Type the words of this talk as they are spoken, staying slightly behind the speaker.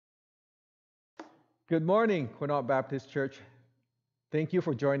Good morning, Quinault Baptist Church. Thank you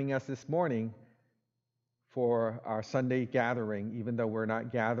for joining us this morning for our Sunday gathering, even though we're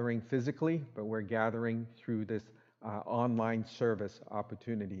not gathering physically, but we're gathering through this online service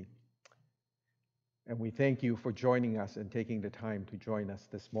opportunity. And we thank you for joining us and taking the time to join us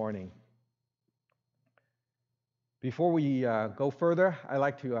this morning. Before we go further, I'd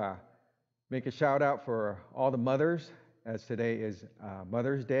like to make a shout out for all the mothers, as today is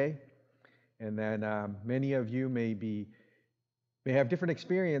Mother's Day. And then many of you may have different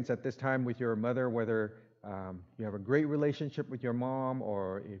experience at this time with your mother, whether you have a great relationship with your mom,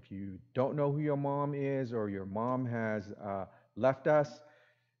 or if you don't know who your mom is, or your mom has left us.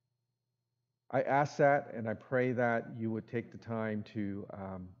 I ask that and I pray that you would take the time to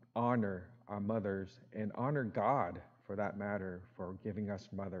honor our mothers and honor God, for that matter, for giving us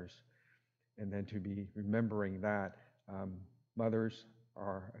mothers. And then to be remembering that mothers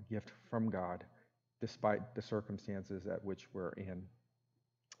are a gift from God, despite the circumstances at which we're in,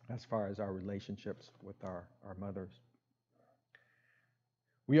 as far as our relationships with our mothers.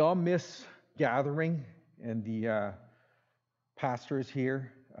 We all miss gathering, and the pastors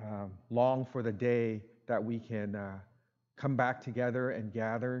here long for the day that we can come back together and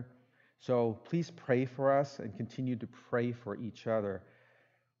gather. So please pray for us and continue to pray for each other.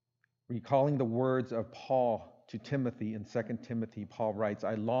 Recalling the words of Paul to Timothy in 2 Timothy, Paul writes,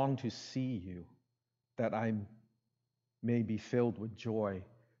 "I long to see you, that I may be filled with joy."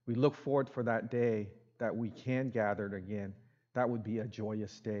 We look forward for that day that we can gather again. That would be a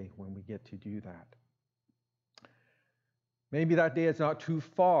joyous day when we get to do that. Maybe that day is not too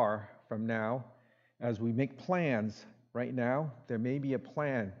far from now. As we make plans right now, there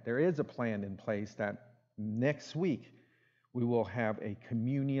is a plan in place that next week we will have a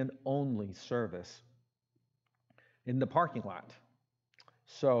communion-only service in the parking lot.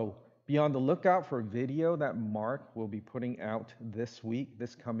 So be on the lookout for a video that Mark will be putting out this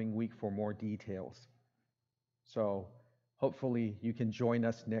coming week, for more details. So hopefully you can join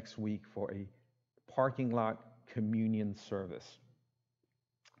us next week for a parking lot communion service.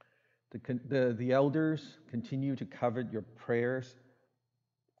 The elders continue to covet your prayers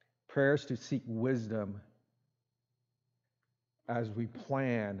to seek wisdom as we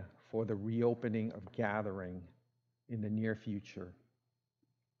plan for the reopening of gathering in the near future.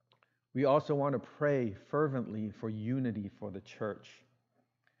 We also want to pray fervently for unity for the church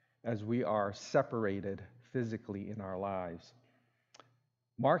as we are separated physically in our lives.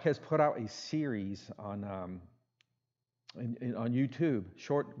 Mark has put out a series on YouTube,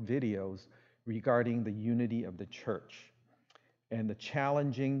 short videos regarding the unity of the church and the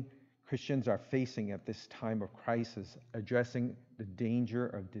challenging Christians are facing at this time of crisis, addressing the danger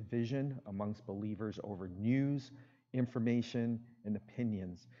of division amongst believers over news, information, and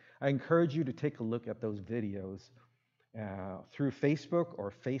opinions. I encourage you to take a look at those videos through Facebook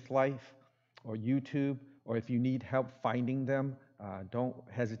or Faith Life or YouTube, or if you need help finding them, don't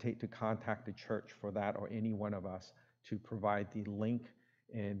hesitate to contact the church for that, or any one of us, to provide the link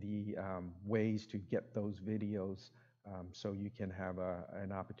and the ways to get those videos so you can have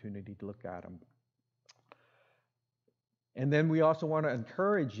an opportunity to look at them. And then we also want to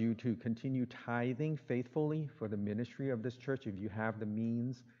encourage you to continue tithing faithfully for the ministry of this church if you have the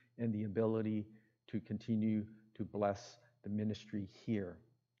means and the ability to continue to bless the ministry here.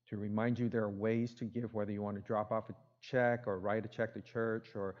 To remind you, there are ways to give, whether you want to drop off a check or write a check to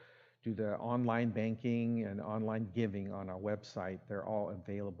church or do the online banking and online giving on our website. They're all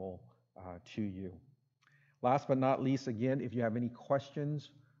available to you. Last but not least, again, if you have any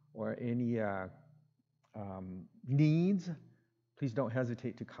questions or any needs, please don't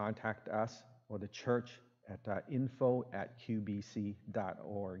hesitate to contact us or the church at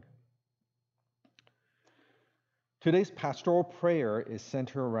info@qbc.org. Today's pastoral prayer is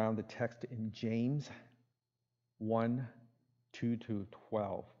centered around the text in James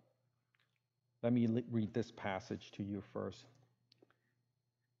 1:2-12. Let me read this passage to you first.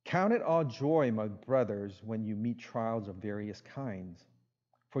 "Count it all joy, my brothers, when you meet trials of various kinds,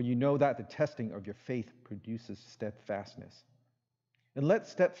 for you know that the testing of your faith produces steadfastness. And let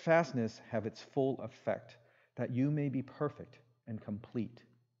steadfastness have its full effect, that you may be perfect and complete,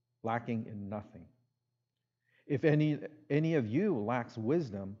 lacking in nothing. If any of you lacks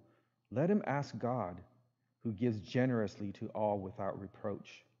wisdom, let him ask God, who gives generously to all without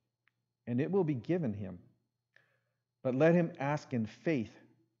reproach, and it will be given him. But let him ask in faith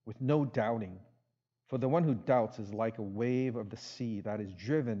with no doubting. For the one who doubts is like a wave of the sea that is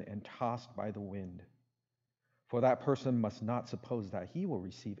driven and tossed by the wind. For that person must not suppose that he will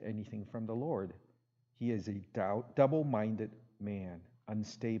receive anything from the Lord. He is a double-minded man,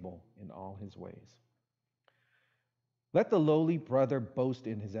 unstable in all his ways." Let the lowly brother boast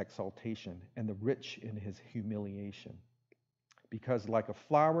in his exaltation, and the rich in his humiliation. Because like a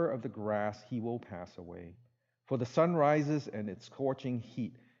flower of the grass, he will pass away. For the sun rises and its scorching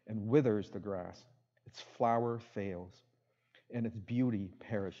heat and withers the grass. Its flower fails, and its beauty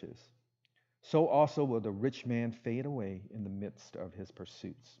perishes. So also will the rich man fade away in the midst of his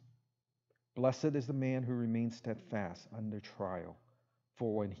pursuits. Blessed is the man who remains steadfast under trial,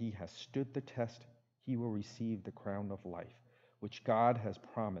 for when he has stood the test, he will receive the crown of life, which God has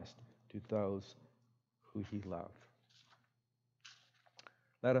promised to those who he loves.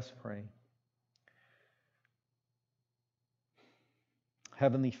 Let us pray.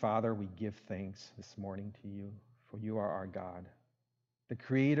 Heavenly Father, we give thanks this morning to you, for you are our God, the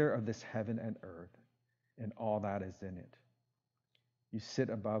creator of this heaven and earth and all that is in it. You sit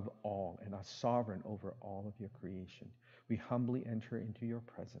above all and are sovereign over all of your creation. We humbly enter into your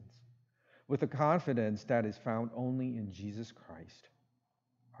presence with a confidence that is found only in Jesus Christ,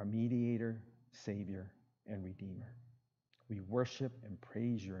 our mediator, Savior, and Redeemer. We worship and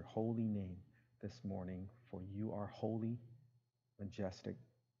praise your holy name this morning, for you are holy, majestic,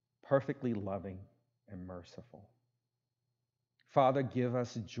 perfectly loving, and merciful. Father, give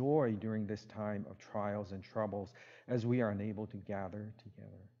us joy during this time of trials and troubles as we are unable to gather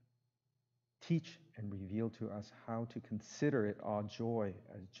together. Teach and reveal to us how to consider it all joy,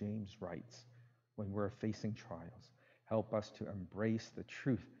 as James writes, when we're facing trials. Help us to embrace the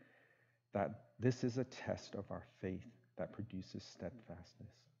truth that this is a test of our faith that produces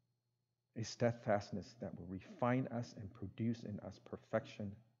steadfastness, a steadfastness that will refine us and produce in us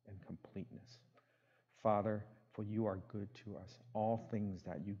perfection and completeness. Father, for you are good to us. All things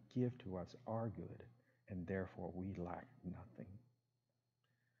that you give to us are good, and therefore we lack nothing.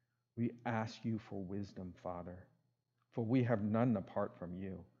 We ask you for wisdom, Father, for we have none apart from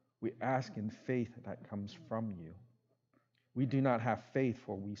you. We ask in faith that comes from you. We do not have faith,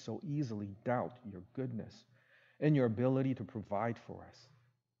 for we so easily doubt your goodness and your ability to provide for us.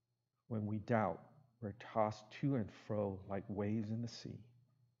 When we doubt, we're tossed to and fro like waves in the sea.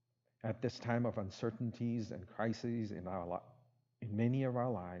 At this time of uncertainties and crises in many of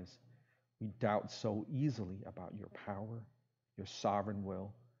our lives, we doubt so easily about your power, your sovereign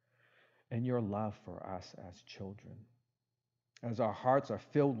will, and your love for us as children. As our hearts are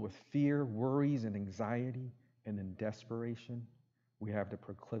filled with fear, worries, and anxiety, and in desperation, we have the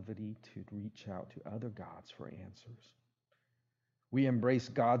proclivity to reach out to other gods for answers. We embrace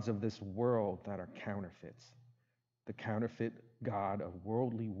gods of this world that are counterfeits. The counterfeit God of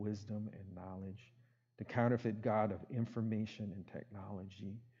worldly wisdom and knowledge, the counterfeit God of information and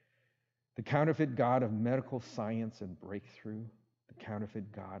technology, the counterfeit God of medical science and breakthrough, the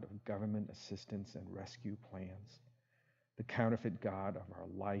counterfeit God of government assistance and rescue plans, the counterfeit God of our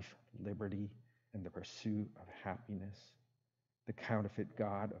life, liberty, and the pursuit of happiness, the counterfeit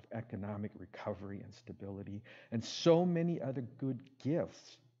God of economic recovery and stability, and so many other good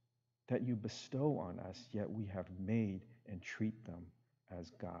gifts that you bestow on us, yet we have made and treat them as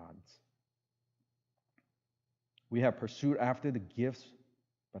gods. We have pursued after the gifts,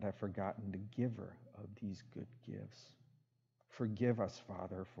 but have forgotten the giver of these good gifts. Forgive us,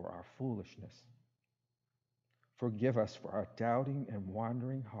 Father, for our foolishness. Forgive us for our doubting and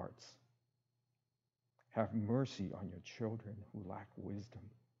wandering hearts. Have mercy on your children who lack wisdom.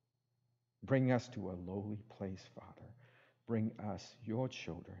 Bring us to a lowly place, Father. Bring us, your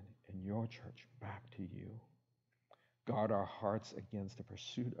children, and your church back to you. Guard our hearts against the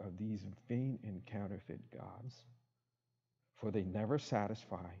pursuit of these vain and counterfeit gods, for they never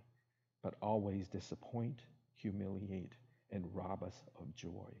satisfy, but always disappoint, humiliate, and rob us of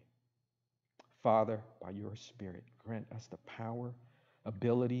joy. Father, by your Spirit, grant us the power,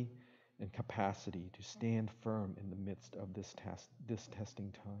 ability, and capacity to stand firm in the midst of this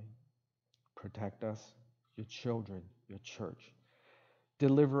testing time. Protect us, your children, your church.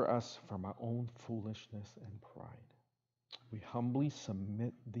 Deliver us from our own foolishness and pride. We humbly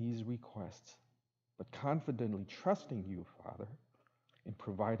submit these requests, but confidently trusting you, Father, in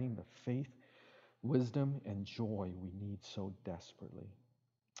providing the faith, wisdom, and joy we need so desperately.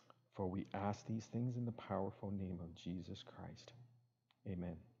 For we ask these things in the powerful name of Jesus Christ.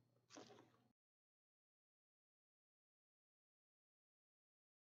 Amen.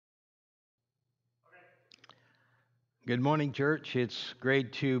 Good morning, church. It's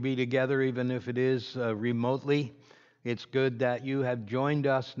great to be together, even if it is remotely. It's good that you have joined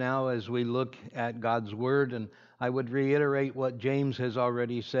us now as we look at God's Word. And I would reiterate what James has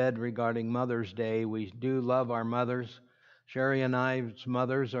already said regarding Mother's Day. We do love our mothers. Sherry and I's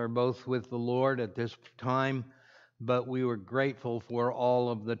mothers are both with the Lord at this time. but we were grateful for all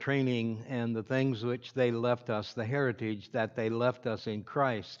of the training and the things which they left us, the heritage that they left us in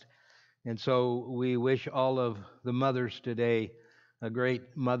Christ. And so we wish all of the mothers today a great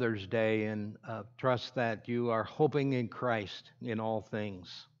Mother's Day, and trust that you are hoping in Christ in all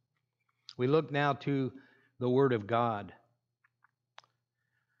things. We look now to the Word of God.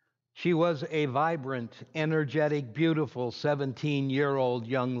 She was a vibrant, energetic, beautiful 17-year-old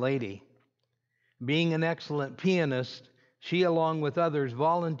young lady. Being an excellent pianist, she, along with others,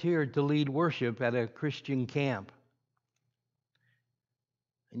 volunteered to lead worship at a Christian camp.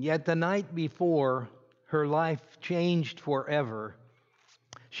 And yet the night before her life changed forever,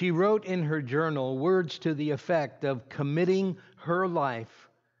 she wrote in her journal words to the effect of committing her life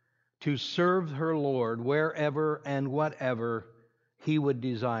to serve her Lord wherever and whatever He would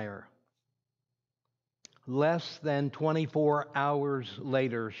desire. Less than 24 hours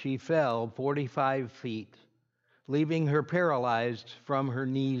later, she fell 45 feet, leaving her paralyzed from her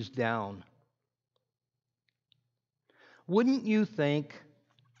knees down. Wouldn't you think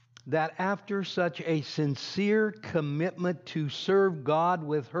that after such a sincere commitment to serve God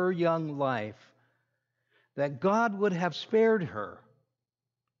with her young life, that God would have spared her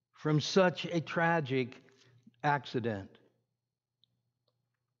from such a tragic accident?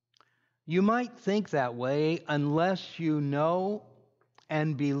 You might think that way unless you know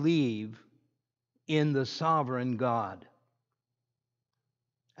and believe in the sovereign God.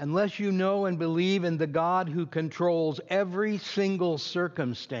 Unless you know and believe in the God who controls every single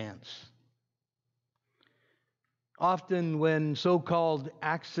circumstance. Often when so-called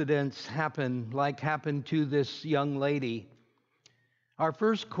accidents happen, like happened to this young lady, our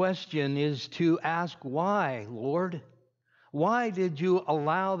first question is to ask, why, Lord? Why did you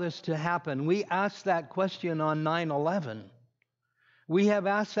allow this to happen? We asked that question on 9/11. We have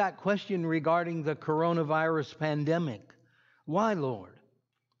asked that question regarding the coronavirus pandemic. Why, Lord?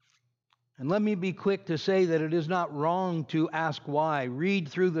 And let me be quick to say that it is not wrong to ask why. Read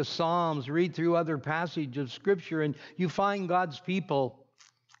through the Psalms, read through other passages of Scripture, and you find God's people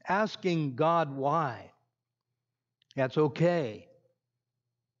asking God why. That's okay.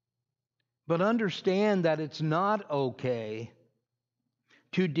 But understand that it's not okay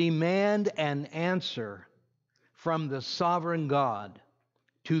to demand an answer from the sovereign God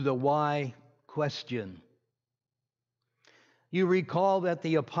to the why question. You recall that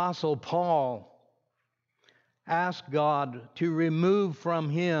the Apostle Paul asked God to remove from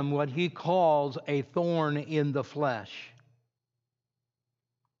him what he calls a thorn in the flesh.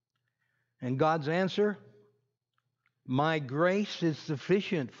 And God's answer? My grace is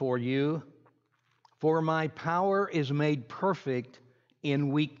sufficient for you, for my power is made perfect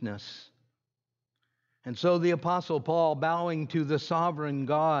in weakness. And so the Apostle Paul, bowing to the sovereign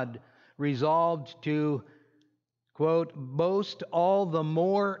God, resolved to, quote, boast all the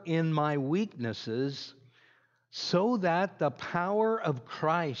more in my weaknesses, so that the power of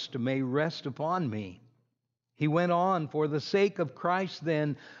Christ may rest upon me. He went on, for the sake of Christ,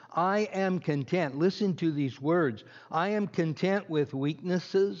 then, I am content. Listen to these words. I am content with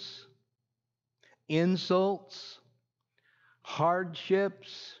weaknesses, insults,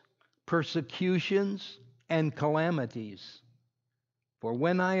 hardships, persecutions, and calamities. For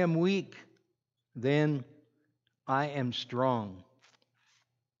when I am weak, then I am strong.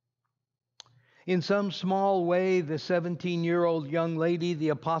 In some small way, the 17-year-old young lady, the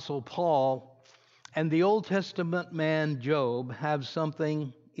Apostle Paul, and the Old Testament man Job have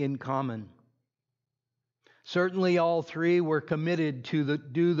something in common. Certainly all three were committed to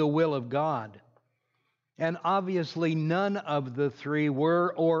do the will of God. And obviously none of the three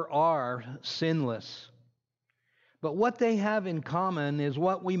were or are sinless. But what they have in common is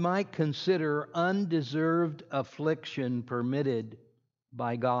what we might consider undeserved affliction permitted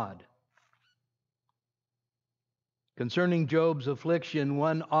by God. Concerning Job's affliction,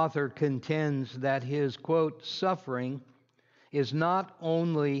 one author contends that his, quote, suffering is not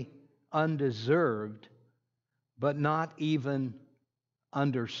only undeserved, but not even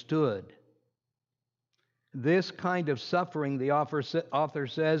understood. This kind of suffering, the author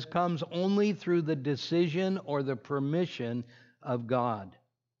says, comes only through the decision or the permission of God.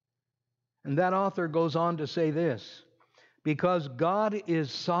 And that author goes on to say this, because God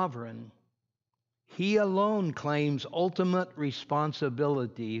is sovereign, He alone claims ultimate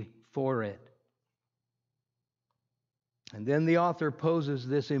responsibility for it. And then the author poses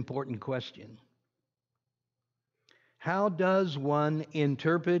this important question. How does one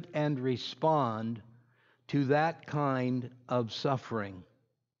interpret and respond to that kind of suffering?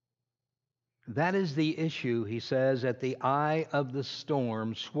 That is the issue, he says, at the eye of the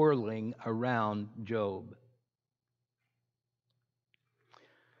storm swirling around Job.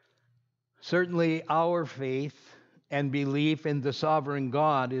 Certainly, our faith and belief in the sovereign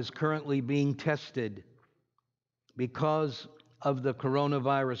God is currently being tested because of the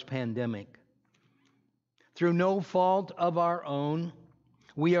coronavirus pandemic. Through no fault of our own,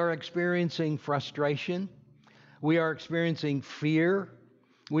 we are experiencing frustration. We are experiencing fear.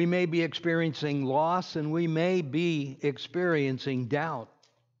 We may be experiencing loss, and we may be experiencing doubt.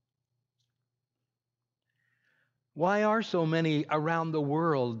 Why are so many around the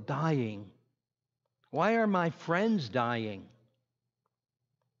world dying? Why are my friends dying?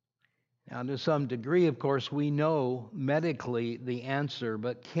 Now, to some degree, of course, we know medically the answer,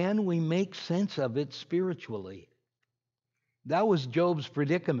 but can we make sense of it spiritually? That was Job's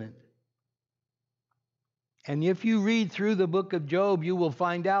predicament. And if you read through the book of Job, you will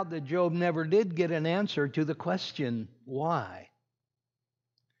find out that Job never did get an answer to the question, why?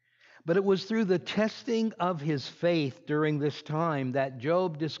 But it was through the testing of his faith during this time that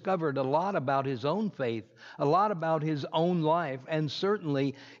Job discovered a lot about his own faith, a lot about his own life, and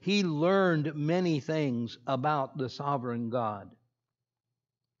certainly he learned many things about the sovereign God.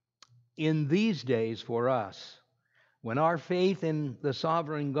 In these days for us, when our faith in the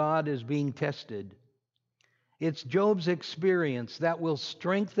sovereign God is being tested, it's Job's experience that will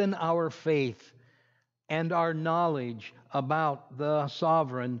strengthen our faith and our knowledge about the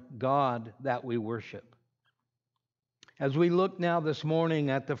sovereign God that we worship. As we look now this morning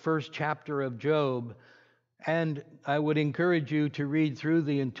at the first chapter of Job, and I would encourage you to read through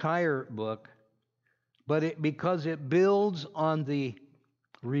the entire book, but because it builds on the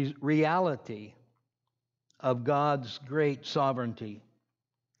reality of God's great sovereignty.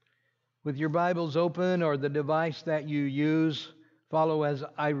 With your Bibles open or the device that you use, follow as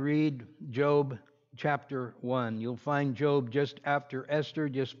I read Job chapter 1. You'll find Job just after Esther,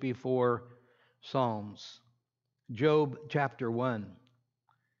 just before Psalms. Job chapter 1.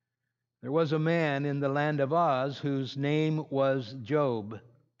 There was a man in the land of Uz whose name was Job,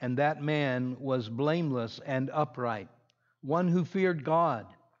 and that man was blameless and upright, one who feared God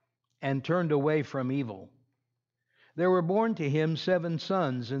and turned away from evil. There were born to him 7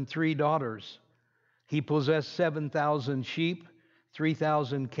 sons and 3 daughters. He possessed 7,000 sheep,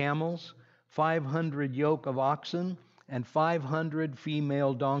 3,000 camels, 500 yoke of oxen, and 500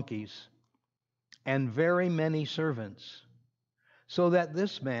 female donkeys, and very many servants, so that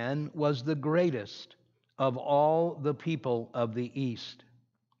this man was the greatest of all the people of the East.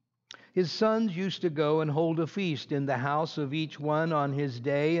 His sons used to go and hold a feast in the house of each one on his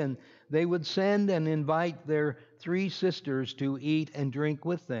day, and they would send and invite their 3 sisters to eat and drink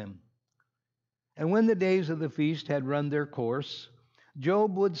with them. And when the days of the feast had run their course,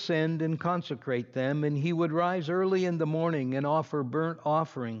 Job would send and consecrate them, and he would rise early in the morning and offer burnt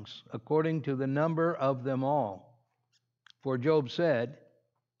offerings according to the number of them all. For Job said,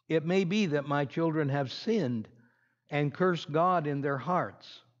 "It may be that my children have sinned and cursed God in their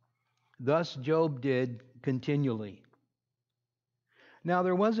hearts." Thus Job did continually. Now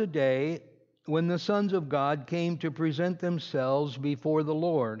there was a day when the sons of God came to present themselves before the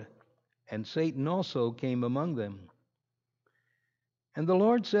Lord, and Satan also came among them. And the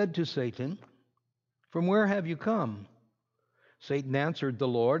Lord said to Satan, "From where have you come?" Satan answered the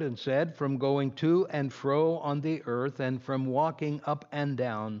Lord and said, "From going to and fro on the earth, and from walking up and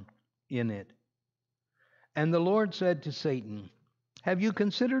down in it." And the Lord said to Satan, "Have you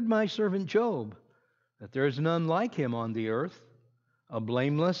considered my servant Job, that there is none like him on the earth, a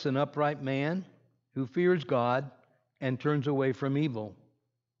blameless and upright man, who fears God and turns away from evil?"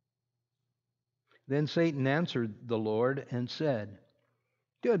 Then Satan answered the Lord and said,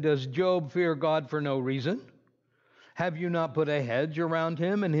 "Does Job fear God for no reason? Have you not put a hedge around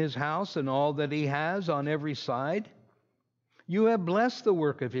him and his house and all that he has on every side? You have blessed the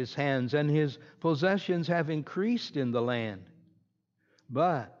work of his hands, and his possessions have increased in the land.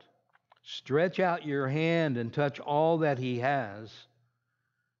 But stretch out your hand and touch all that he has,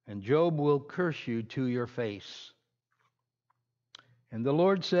 and Job will curse you to your face." And the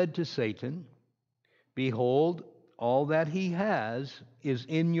Lord said to Satan, "Behold, all that he has is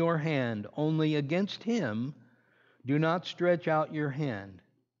in your hand. Only against him do not stretch out your hand."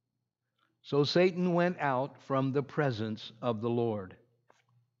 So Satan went out from the presence of the Lord.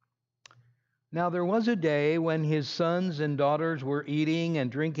 Now there was a day when his sons and daughters were eating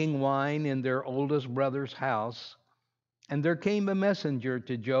and drinking wine in their oldest brother's house. And there came a messenger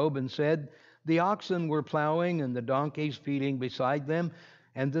to Job and said, "The oxen were plowing and the donkeys feeding beside them,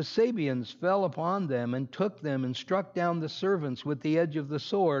 and the Sabeans fell upon them and took them and struck down the servants with the edge of the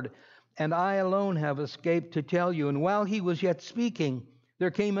sword. And I alone have escaped to tell you." And while he was yet speaking, There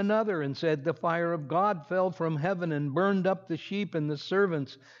came another and said, the fire of God fell from heaven and burned up the sheep and the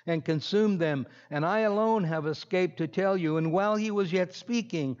servants and consumed them, and I alone have escaped to tell you. And while he was yet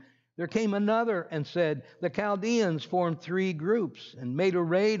speaking, there came another and said, the Chaldeans formed 3 groups and made a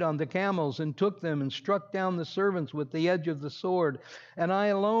raid on the camels and took them and struck down the servants with the edge of the sword. And I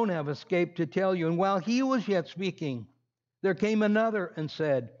alone have escaped to tell you. And while he was yet speaking, there came another and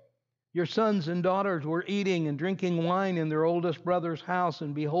said, your sons and daughters were eating and drinking wine in their oldest brother's house,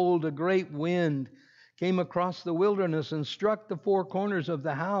 and behold, a great wind came across the wilderness and struck the 4 corners of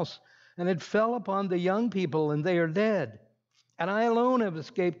the house, and it fell upon the young people, and they are dead. And I alone have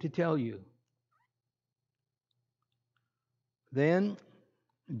escaped to tell you. Then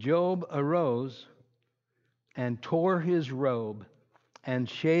Job arose and tore his robe and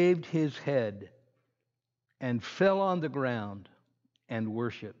shaved his head and fell on the ground and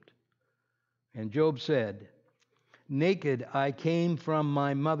worshipped. And Job said, naked I came from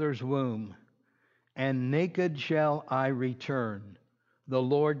my mother's womb, and naked shall I return. The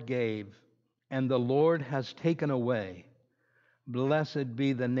Lord gave, and the Lord has taken away. Blessed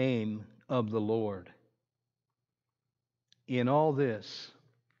be the name of the Lord. In all this,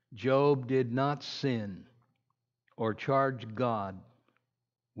 Job did not sin or charge God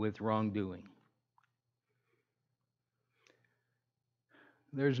with wrongdoing.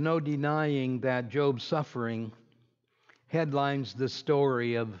 There's no denying that Job's suffering headlines the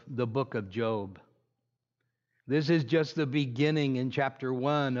story of the book of Job. This is just the beginning in chapter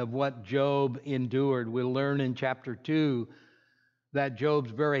 1 of what Job endured. We'll learn in chapter 2 that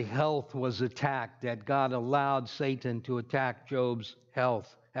Job's very health was attacked, that God allowed Satan to attack Job's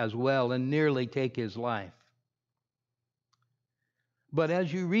health as well and nearly take his life. But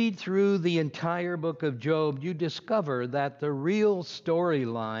as you read through the entire book of Job, you discover that the real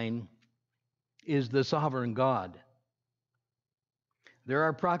storyline is the sovereign God. There are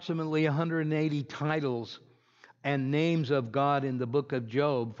approximately 180 titles and names of God in the book of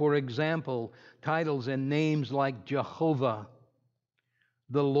Job. For example, titles and names like Jehovah,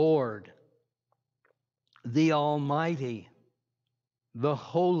 the Lord, the Almighty, the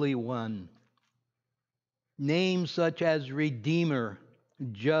Holy One. Names such as Redeemer,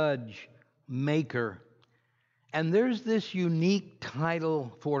 Judge, Maker. And there's this unique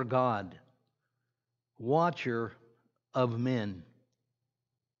title for God, Watcher of Men.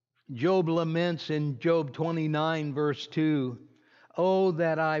 Job laments in Job 29, verse 2, oh,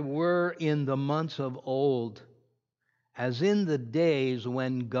 that I were in the months of old, as in the days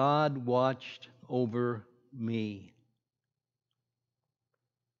when God watched over me.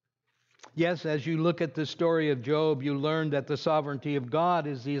 Yes, as you look at the story of Job, you learn that the sovereignty of God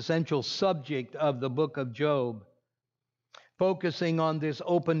is the essential subject of the book of Job. Focusing on this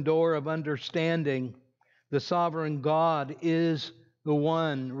open door of understanding, the sovereign God is the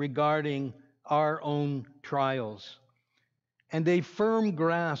one regarding our own trials. And a firm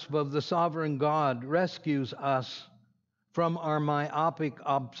grasp of the sovereign God rescues us from our myopic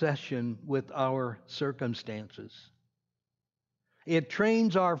obsession with our circumstances. It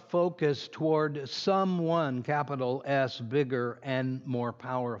trains our focus toward someone, capital S, bigger and more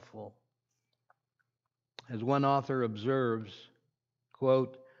powerful. As one author observes,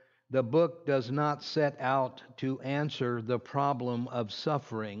 quote, the book does not set out to answer the problem of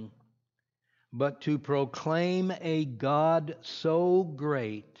suffering, but to proclaim a God so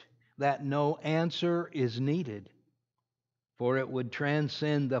great that no answer is needed, for it would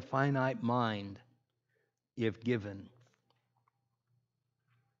transcend the finite mind if given.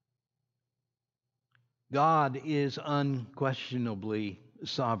 God is unquestionably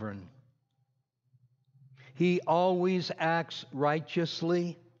sovereign. He always acts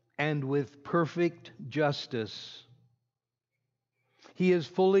righteously and with perfect justice. He is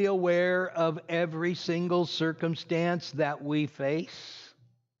fully aware of every single circumstance that we face,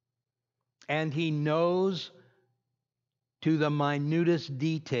 and He knows to the minutest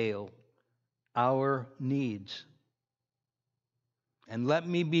detail our needs. And let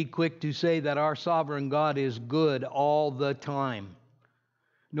me be quick to say that our sovereign God is good all the time,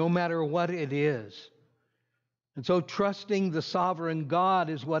 no matter what it is. And so trusting the sovereign God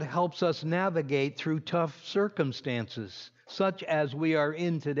is what helps us navigate through tough circumstances, such as we are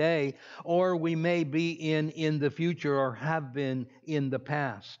in today, or we may be in the future, or have been in the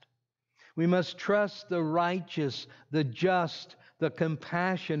past. We must trust the righteous, the just, the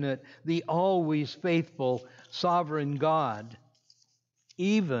compassionate, the always faithful sovereign God,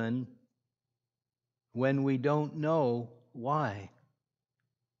 even when we don't know why.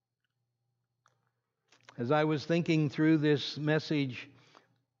 As I was thinking through this message,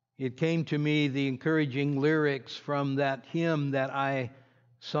 it came to me the encouraging lyrics from that hymn that I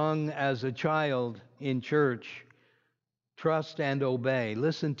sung as a child in church, Trust and Obey.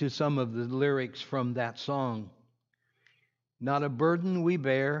 Listen to some of the lyrics from that song. Not a burden we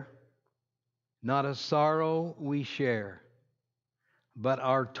bear, not a sorrow we share, but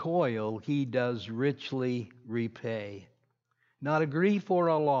our toil he does richly repay. Not a grief or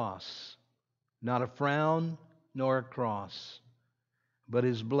a loss, not a frown nor a cross, but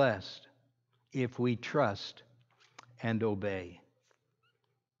is blessed if we trust and obey.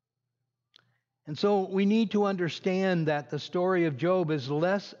 And so we need to understand that the story of Job is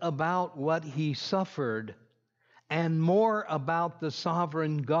less about what he suffered and more about the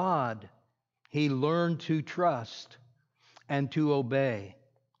sovereign God he learned to trust and to obey.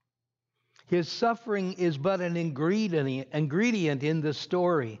 His suffering is but an ingredient in the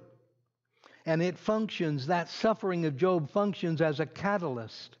story, and that suffering of Job functions as a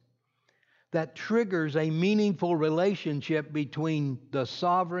catalyst that triggers a meaningful relationship between the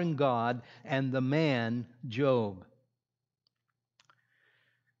sovereign God and the man, Job.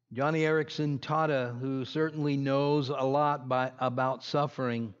 Johnny Erickson Tada, who certainly knows a lot about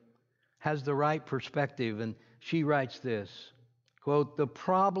suffering, has the right perspective, and she writes this, quote, "The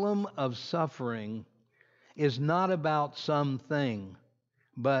problem of suffering is not about something,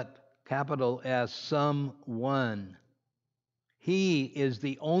 but capital S, someone. He is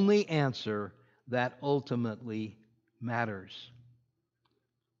the only answer that ultimately matters."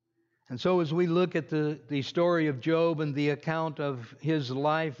 And so as we look at the story of Job and the account of his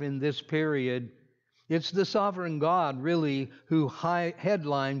life in this period, it's the sovereign God, really, who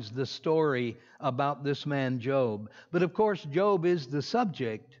headlines the story about this man, Job. But of course, Job is the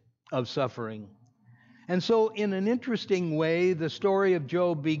subject of suffering. And so in an interesting way, the story of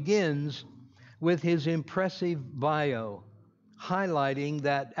Job begins with his impressive bio, highlighting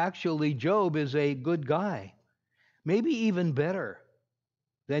that actually Job is a good guy, maybe even better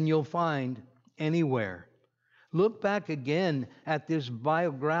than you'll find anywhere. Look back again at this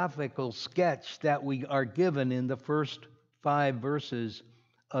biographical sketch that we are given in the first 5 verses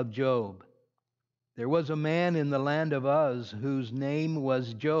of Job. There was a man in the land of Uz whose name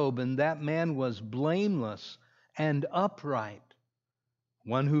was Job, and that man was blameless and upright,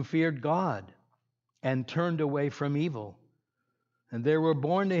 one who feared God and turned away from evil. And there were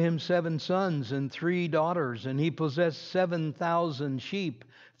born to him 7 sons and 3 daughters, and he possessed 7,000 sheep,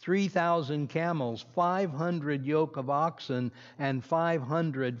 3,000 camels, 500 yoke of oxen, and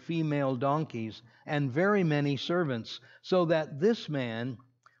 500 female donkeys, and very many servants, so that this man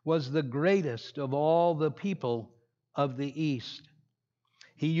was the greatest of all the people of the East.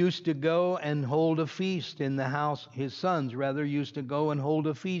 He used to go and hold a feast in the house, his sons rather used to go and hold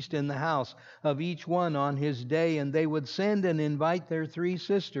a feast in the house of each one on his day, and they would send and invite their 3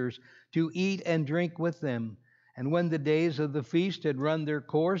 sisters to eat and drink with them. And when the days of the feast had run their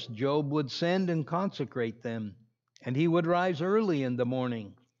course, Job would send and consecrate them. And he would rise early in the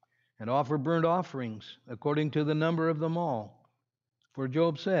morning and offer burnt offerings according to the number of them all. For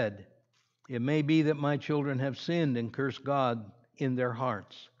Job said, "It may be that my children have sinned and cursed God in their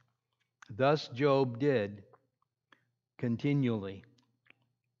hearts." Thus Job did continually.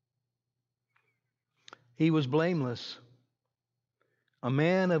 He was blameless, a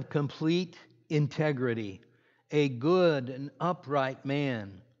man of complete integrity, a good and upright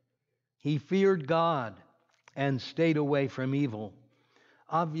man. He feared God and stayed away from evil.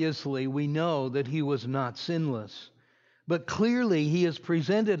 Obviously, we know that he was not sinless, but clearly he is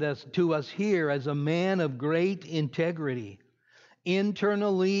presented to us here as a man of great integrity.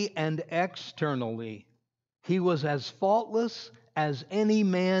 Internally and externally, he was as faultless as any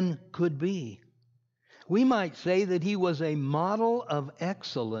man could be. We might say that he was a model of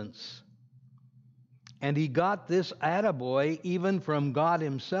excellence. And he got this attaboy even from God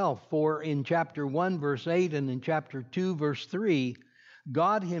himself, for in chapter 1, verse 8, and in chapter 2, verse 3,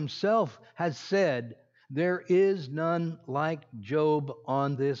 God himself has said, "There is none like Job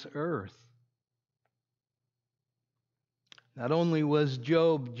on this earth." Not only was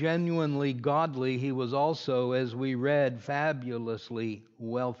Job genuinely godly, he was also, as we read, fabulously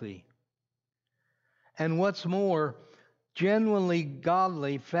wealthy. And what's more, genuinely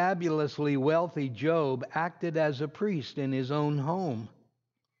godly, fabulously wealthy Job acted as a priest in his own home.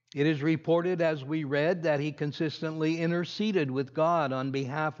 It is reported, as we read, that he consistently interceded with God on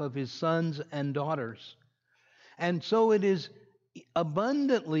behalf of his sons and daughters. And so it is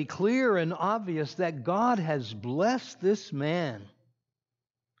abundantly clear and obvious that God has blessed this man.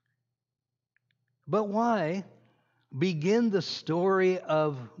 But why begin the story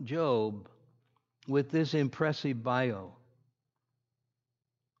of Job with this impressive bio?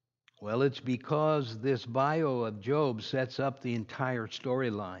 Well, it's because this bio of Job sets up the entire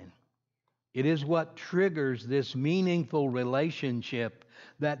storyline. It is what triggers this meaningful relationship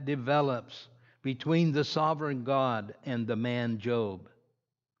that develops between the sovereign God and the man Job.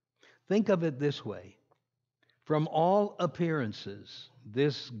 Think of it this way. From all appearances,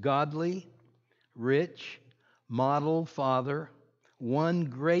 this godly, rich, model father, one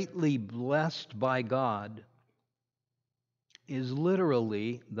greatly blessed by God, is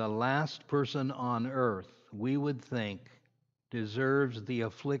literally the last person on earth we would think deserves the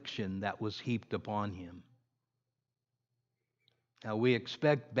affliction that was heaped upon him. Now, we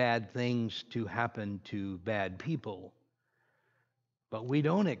expect bad things to happen to bad people, but we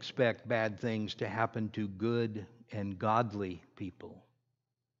don't expect bad things to happen to good and godly people.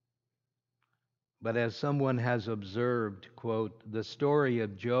 But as someone has observed, quote, the story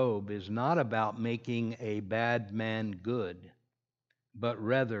of Job is not about making a bad man good, but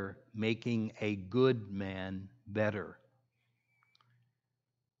rather making a good man better.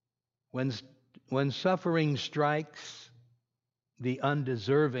 When suffering strikes the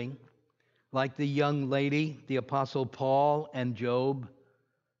undeserving, like the young lady, the Apostle Paul, and Job,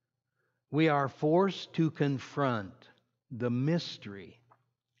 we are forced to confront the mystery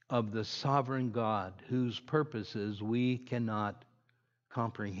of the sovereign God whose purposes we cannot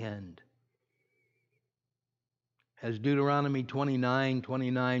comprehend. As Deuteronomy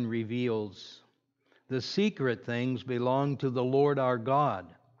 29:29 reveals, the secret things belong to the Lord our God,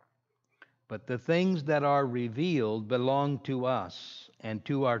 but the things that are revealed belong to us and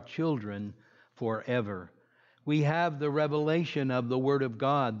to our children forever. We have the revelation of the Word of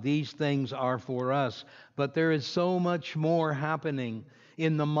God. These things are for us, but there is so much more happening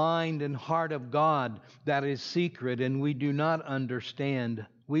in the mind and heart of God that is secret and we do not understand.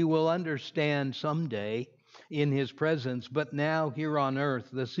 We will understand someday in His presence, but now here on earth,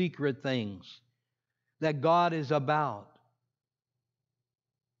 the secret things that God is about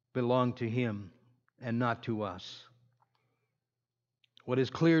belong to Him and not to us. What is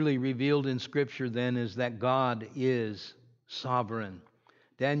clearly revealed in Scripture then is that God is sovereign.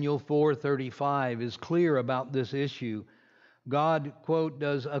 Daniel 4:35 is clear about this issue. God, quote,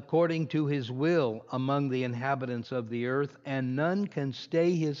 does according to His will among the inhabitants of the earth, and none can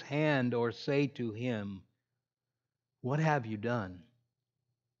stay His hand or say to Him, what have you done?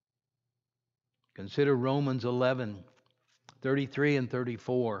 Consider Romans 11:33 and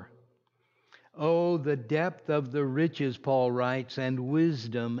 34. Oh, the depth of the riches, Paul writes, and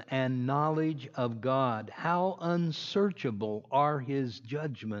wisdom and knowledge of God. How unsearchable are His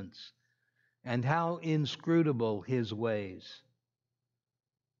judgments, and how inscrutable His ways.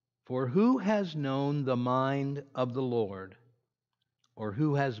 For who has known the mind of the Lord, or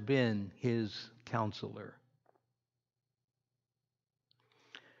who has been His counselor?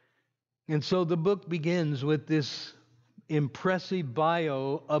 And so the book begins with this impressive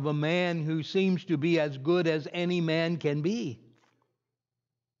bio of a man who seems to be as good as any man can be.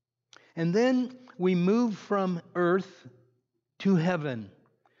 And then we move from earth to heaven.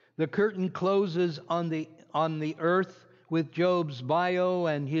 The curtain closes on the earth with Job's bio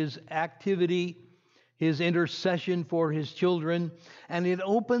and his activity, his intercession for his children, and it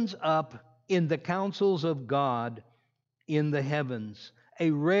opens up in the counsels of God in the heavens, a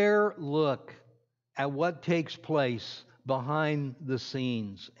rare look at what takes place behind the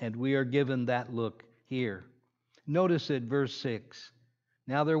scenes, and we are given that look here. Notice it, verse 6.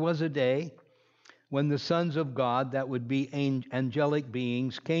 Now there was a day when the sons of God, that would be angelic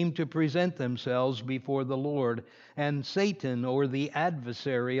beings, came to present themselves before the Lord, and Satan, or the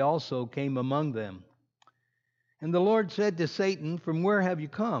adversary, also came among them. And the Lord said to Satan, from where have you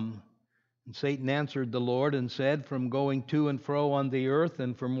come? And Satan answered the Lord and said, from going to and fro on the earth,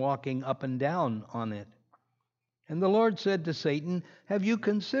 and from walking up and down on it. And the Lord said to Satan, have you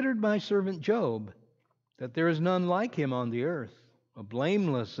considered my servant Job, that there is none like him on the earth, a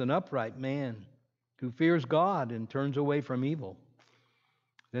blameless and upright man, who fears God and turns away from evil?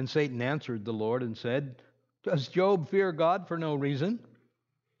 Then Satan answered the Lord and said, does Job fear God for no reason?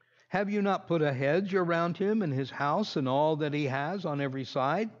 Have you not put a hedge around him and his house and all that he has on every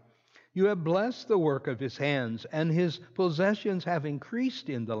side? You have blessed the work of his hands, and his possessions have increased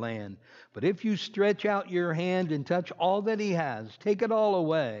in the land. But if you stretch out your hand and touch all that he has, take it all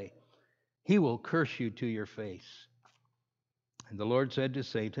away, he will curse you to your face. And the Lord said to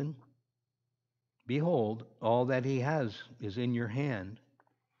Satan, behold, all that he has is in your hand.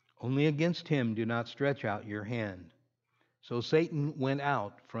 Only against him do not stretch out your hand. So Satan went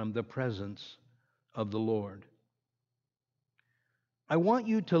out from the presence of the Lord. I want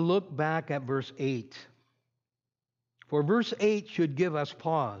you to look back at verse 8. For verse 8 should give us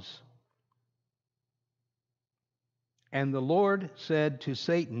pause. And the Lord said to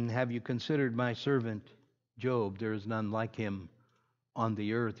Satan, have you considered my servant Job? There is none like him on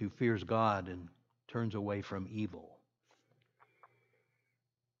the earth who fears God and turns away from evil.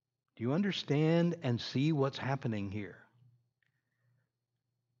 Do you understand and see what's happening here?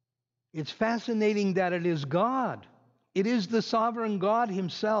 It's fascinating that it is God. It is the sovereign God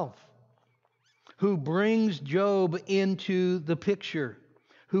himself who brings Job into the picture,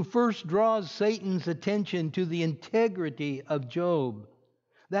 who first draws Satan's attention to the integrity of Job.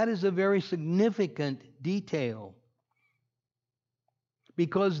 That is a very significant detail,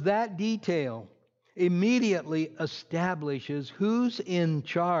 because that detail immediately establishes who's in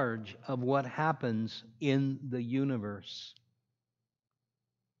charge of what happens in the universe.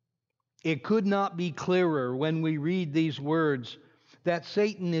 It could not be clearer when we read these words that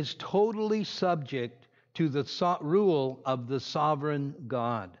Satan is totally subject to the rule of the sovereign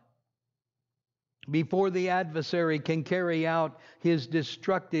God. Before the adversary can carry out his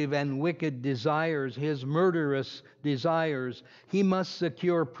destructive and wicked desires, his murderous desires, he must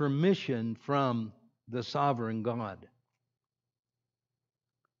secure permission from the sovereign God.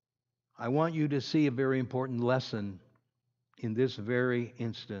 I want you to see a very important lesson in this very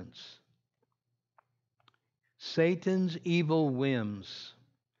instance. Satan's evil whims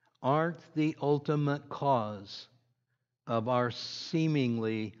aren't the ultimate cause of our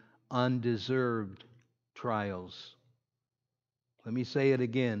seemingly undeserved trials. Let me say it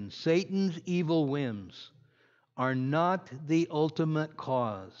again. Satan's evil whims are not the ultimate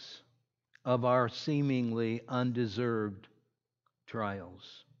cause of our seemingly undeserved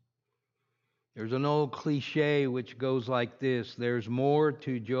trials. There's an old cliche which goes like this: there's more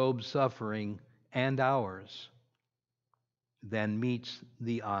to Job's suffering and ours than meets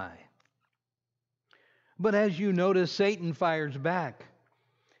the eye. But as you notice, Satan fires back.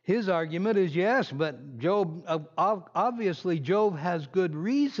 His argument is, yes, but Job, obviously Job has good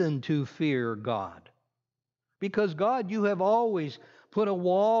reason to fear God. Because God, you have always put a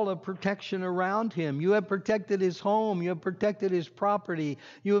wall of protection around him. You have protected his home. You have protected his property.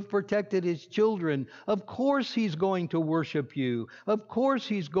 You have protected his children. Of course he's going to worship you. Of course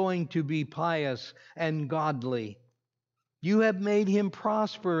he's going to be pious and godly. You have made him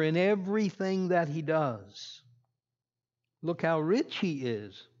prosper in everything that he does. Look how rich he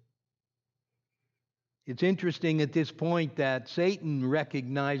is. It's interesting at this point that Satan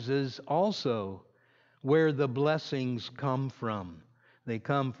recognizes also where the blessings come from. They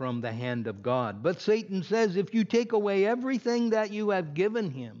come from the hand of God. But Satan says, if you take away everything that you have given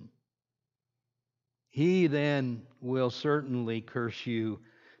him, he then will certainly curse you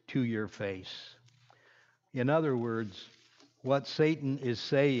to your face. In other words, what Satan is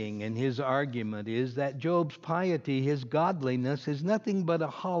saying in his argument is that Job's piety, his godliness, is nothing but a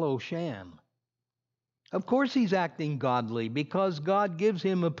hollow sham. Of course he's acting godly because God gives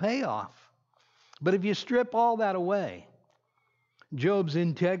him a payoff. But if you strip all that away, Job's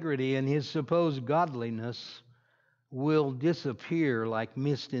integrity and his supposed godliness will disappear like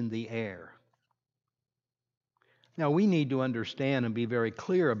mist in the air. Now, we need to understand and be very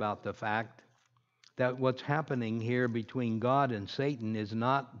clear about the fact that what's happening here between God and Satan is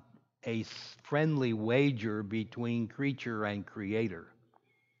not a friendly wager between creature and creator.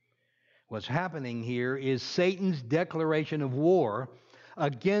 What's happening here is Satan's declaration of war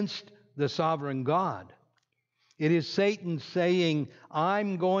against the sovereign God. It is Satan saying,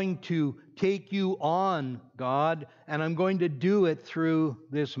 I'm going to take you on, God, and I'm going to do it through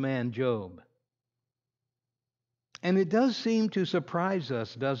this man, Job. And it does seem to surprise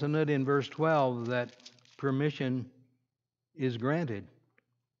us, doesn't it, in verse 12, that permission is granted.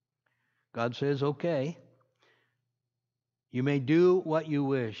 God says, okay, you may do what you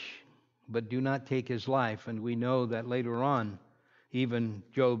wish, but do not take his life. And we know that later on, even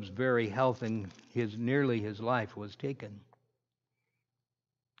Job's very health and nearly his life was taken.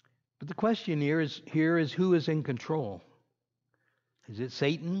 But the question here is who is in control? Is it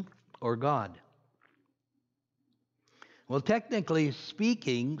Satan or God? Well, technically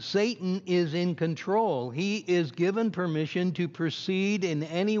speaking, Satan is in control. He is given permission to proceed in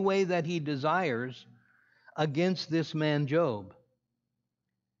any way that he desires against this man Job.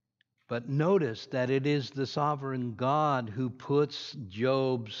 But notice that it is the sovereign God who puts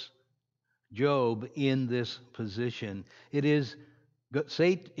Job in this position. It is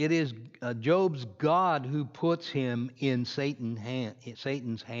Job's God who puts him in Satan's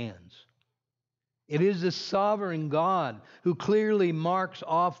hands. It is the sovereign God who clearly marks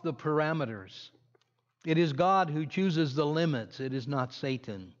off the parameters. It is God who chooses the limits. It is not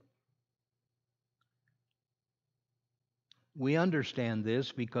Satan. We understand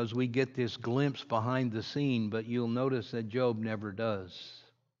this because we get this glimpse behind the scene, but you'll notice that Job never does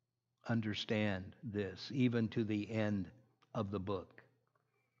understand this, even to the end of the book.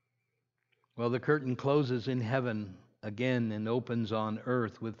 Well, the curtain closes in heaven again and opens on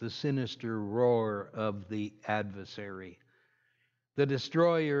earth with the sinister roar of the adversary. The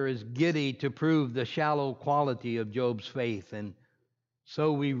destroyer is giddy to prove the shallow quality of Job's faith, and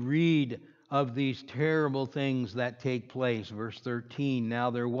so we read of these terrible things that take place. Verse 13, now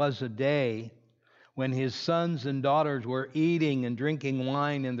there was a day when his sons and daughters were eating and drinking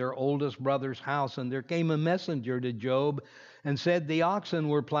wine in their oldest brother's house, and there came a messenger to Job and said, the oxen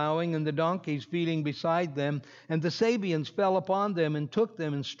were plowing and the donkeys feeding beside them, and the Sabeans fell upon them and took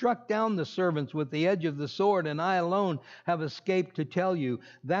them and struck down the servants with the edge of the sword, and I alone have escaped to tell you.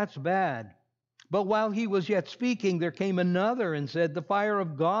 That's bad. But while he was yet speaking, there came another and said, the fire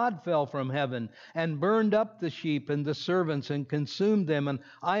of God fell from heaven and burned up the sheep and the servants and consumed them, and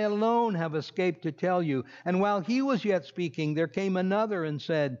I alone have escaped to tell you. And while he was yet speaking, there came another and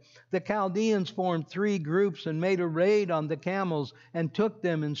said, the Chaldeans formed 3 groups and made a raid on the camels and took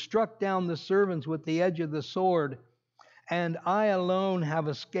them and struck down the servants with the edge of the sword, and I alone have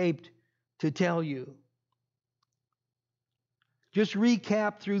escaped to tell you. Just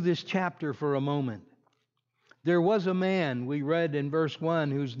recap through this chapter for a moment. There was a man, we read in verse 1,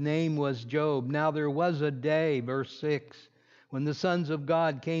 whose name was Job. Now there was a day, verse 6, when the sons of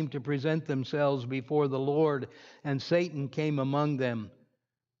God came to present themselves before the Lord, and Satan came among them.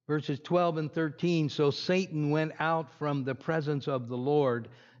 Verses 12 and 13, so Satan went out from the presence of the Lord.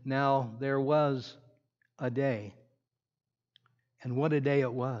 Now there was a day. And what a day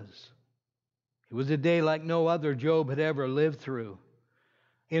it was. It was a day like no other Job had ever lived through.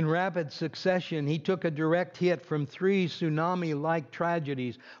 In rapid succession, he took a direct hit from 3 tsunami-like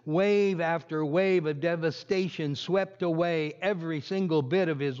tragedies. Wave after wave of devastation swept away every single bit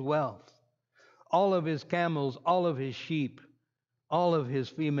of his wealth. All of his camels, all of his sheep, all of his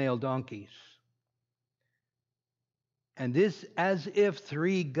female donkeys. And this, as if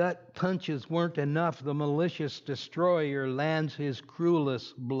 3 gut punches weren't enough, the malicious destroyer lands his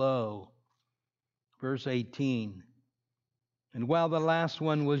cruelest blow. Verse 18, and while the last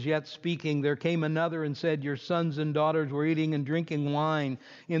one was yet speaking, there came another and said, your sons and daughters were eating and drinking wine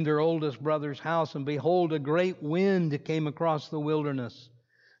in their oldest brother's house, and behold, a great wind came across the wilderness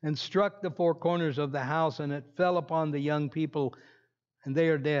and struck the 4 corners of the house, and it fell upon the young people, and they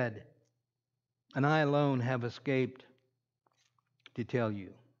are dead. And I alone have escaped to tell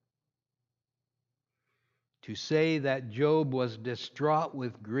you. To say that Job was distraught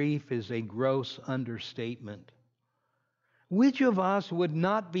with grief is a gross understatement. Which of us would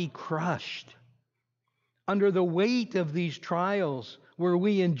not be crushed under the weight of these trials were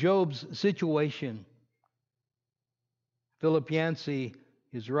we in Job's situation? Philip Yancey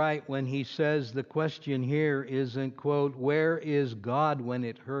is right when he says the question here isn't, quote, where is God when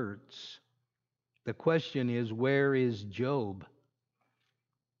it hurts? The question is, where is Job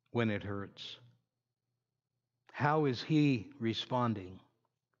when it hurts? How is he responding?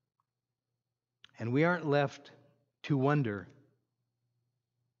 And we aren't left to wonder.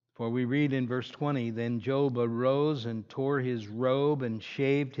 For we read in verse 20, then Job arose and tore his robe and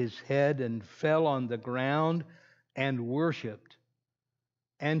shaved his head and fell on the ground and worshipped.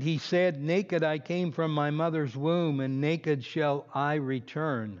 And he said, naked I came from my mother's womb, and naked shall I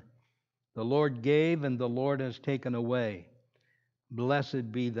return. The Lord gave, and the Lord has taken away.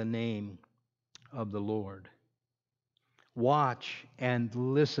 Blessed be the name of the Lord. Watch and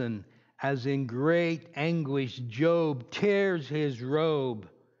listen as in great anguish Job tears his robe.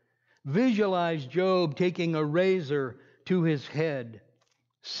 Visualize Job taking a razor to his head.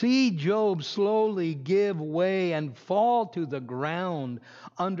 See Job slowly give way and fall to the ground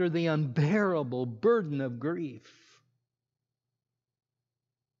under the unbearable burden of grief.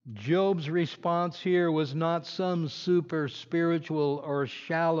 Job's response here was not some super spiritual or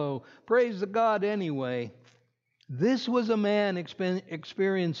shallow, praise the God anyway. This was a man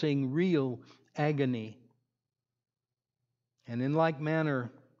experiencing real agony. And in like manner,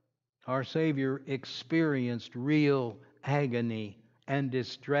 our Savior experienced real agony and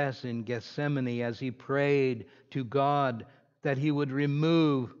distress in Gethsemane as he prayed to God that he would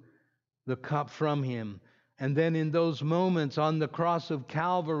remove the cup from him. And then in those moments on the cross of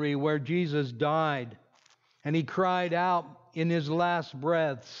Calvary where Jesus died, and he cried out in his last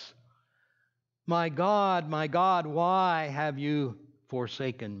breaths, my God, why have you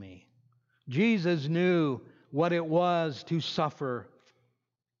forsaken me? Jesus knew what it was to suffer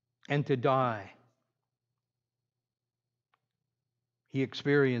and to die. He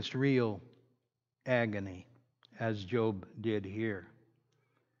experienced real agony as Job did here.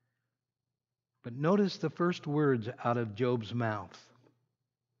 But notice the first words out of Job's mouth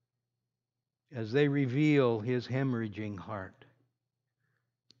as they reveal his hemorrhaging heart.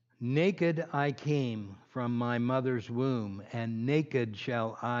 Naked I came from my mother's womb, and naked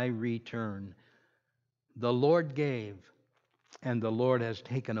shall I return. The Lord gave, and the Lord has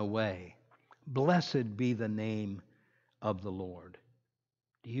taken away. Blessed be the name of the Lord.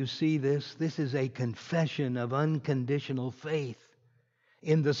 Do you see this? This is a confession of unconditional faith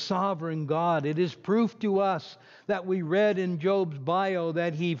in the sovereign God. It is proof to us that we read in Job's bio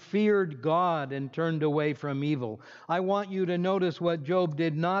that he feared God and turned away from evil. I want you to notice what Job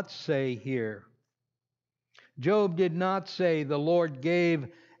did not say here. Job did not say the Lord gave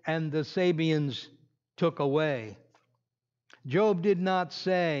and the Sabians took away. Job did not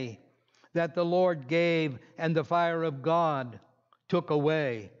say that the Lord gave and the fire of God took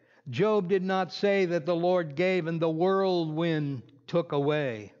away. Job did not say that the Lord gave and the whirlwind took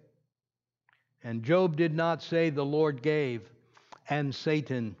away. And Job did not say the Lord gave and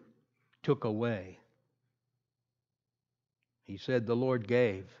Satan took away. He said the Lord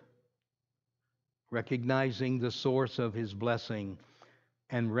gave, recognizing the source of his blessing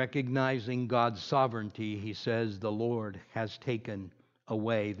and recognizing God's sovereignty. He says the Lord has taken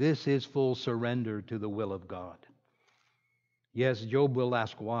away. This is full surrender to the will of God. Yes, Job will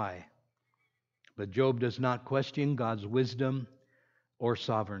ask why, but Job does not question God's wisdom or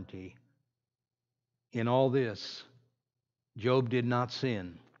sovereignty. In all this, Job did not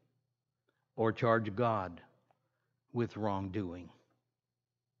sin or charge God with wrongdoing.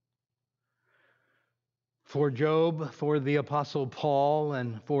 For Job, for the Apostle Paul,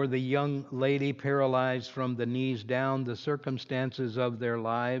 and for the young lady paralyzed from the knees down, the circumstances of their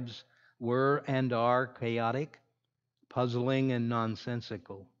lives were and are chaotic, puzzling, and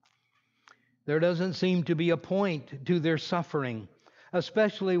nonsensical. There doesn't seem to be a point to their suffering,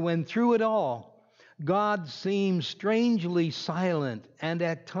 especially when through it all, God seems strangely silent and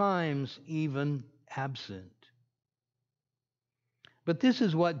at times even absent. But this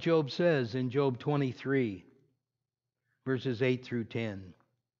is what Job says in Job 23, verses 8 through 10.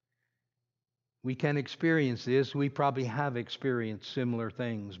 We can experience this. We probably have experienced similar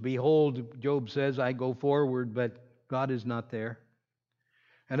things. Behold, Job says, I go forward, but God is not there.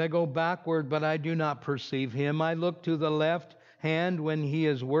 And I go backward, but I do not perceive him. I look to the left hand when he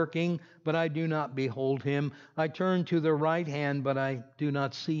is working, but I do not behold him. I turn to the right hand, but I do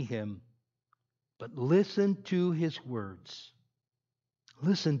not see him. But listen to his words.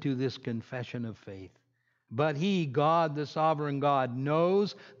 Listen to this confession of faith. But he, God, the sovereign God,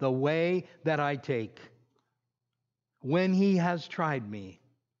 knows the way that I take. When he has tried me,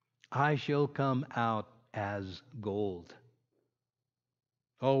 I shall come out as gold.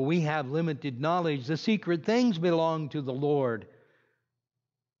 Oh, we have limited knowledge. The secret things belong to the Lord.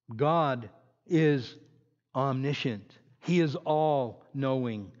 God is omniscient. He is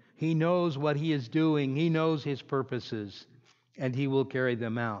all-knowing. He knows what he is doing. He knows his purposes, and he will carry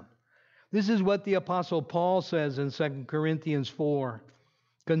them out. This is what the Apostle Paul says in 2 Corinthians 4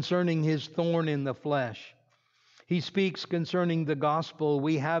 concerning his thorn in the flesh. He speaks concerning the gospel.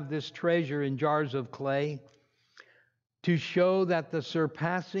 We have this treasure in jars of clay to show that the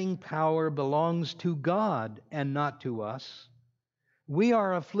surpassing power belongs to God and not to us. We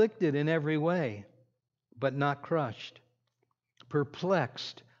are afflicted in every way, but not crushed,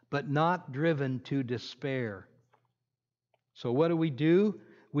 perplexed, but not driven to despair. So what do?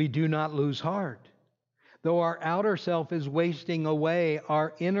 We do not lose heart. Though our outer self is wasting away,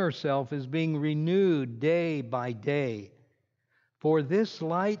 our inner self is being renewed day by day. For this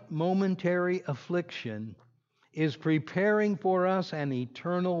light momentary affliction is preparing for us an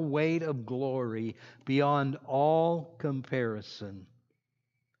eternal weight of glory beyond all comparison,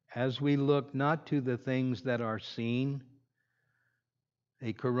 as we look not to the things that are seen,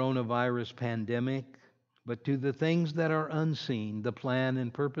 a coronavirus pandemic, but to the things that are unseen, the plan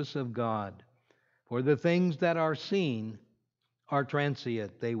and purpose of God. For the things that are seen are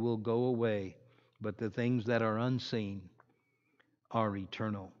transient, they will go away, but the things that are unseen are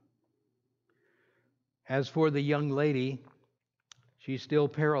eternal. As for the young lady, she's still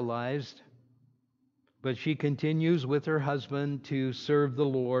paralyzed, but she continues with her husband to serve the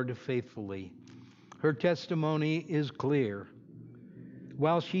Lord faithfully. Her testimony is clear.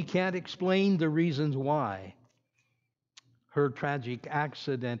 While she can't explain the reasons why her tragic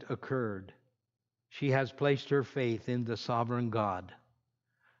accident occurred, she has placed her faith in the sovereign God,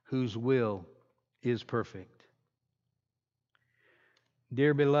 whose will is perfect.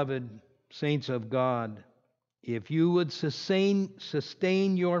 Dear beloved saints of God, if you would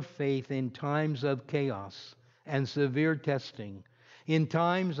sustain your faith in times of chaos and severe testing, in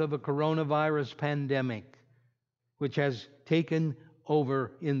times of a coronavirus pandemic, which has taken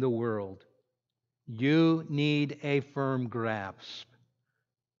over in the world, you need a firm grasp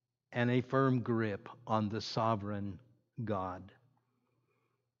and a firm grip on the sovereign God.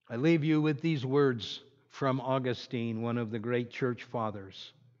 I leave you with these words from Augustine, one of the great church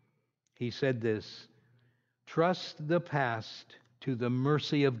fathers. He said this: trust the past to the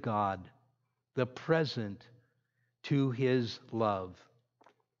mercy of God, the present to his love,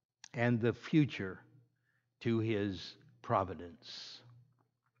 and the future to his providence.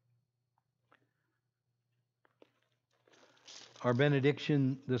 Our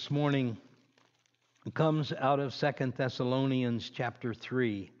benediction this morning comes out of 2 Thessalonians chapter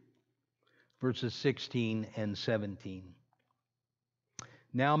 3, verses 16 and 17.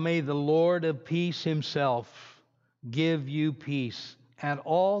 Now may the Lord of peace himself give you peace at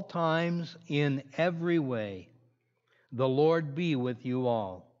all times in every way. The Lord be with you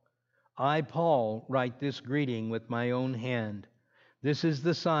all. I, Paul, write this greeting with my own hand. This is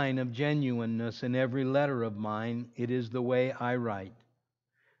the sign of genuineness in every letter of mine. It is the way I write.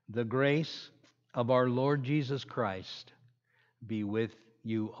 The grace of our Lord Jesus Christ be with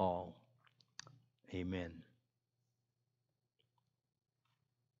you all. Amen.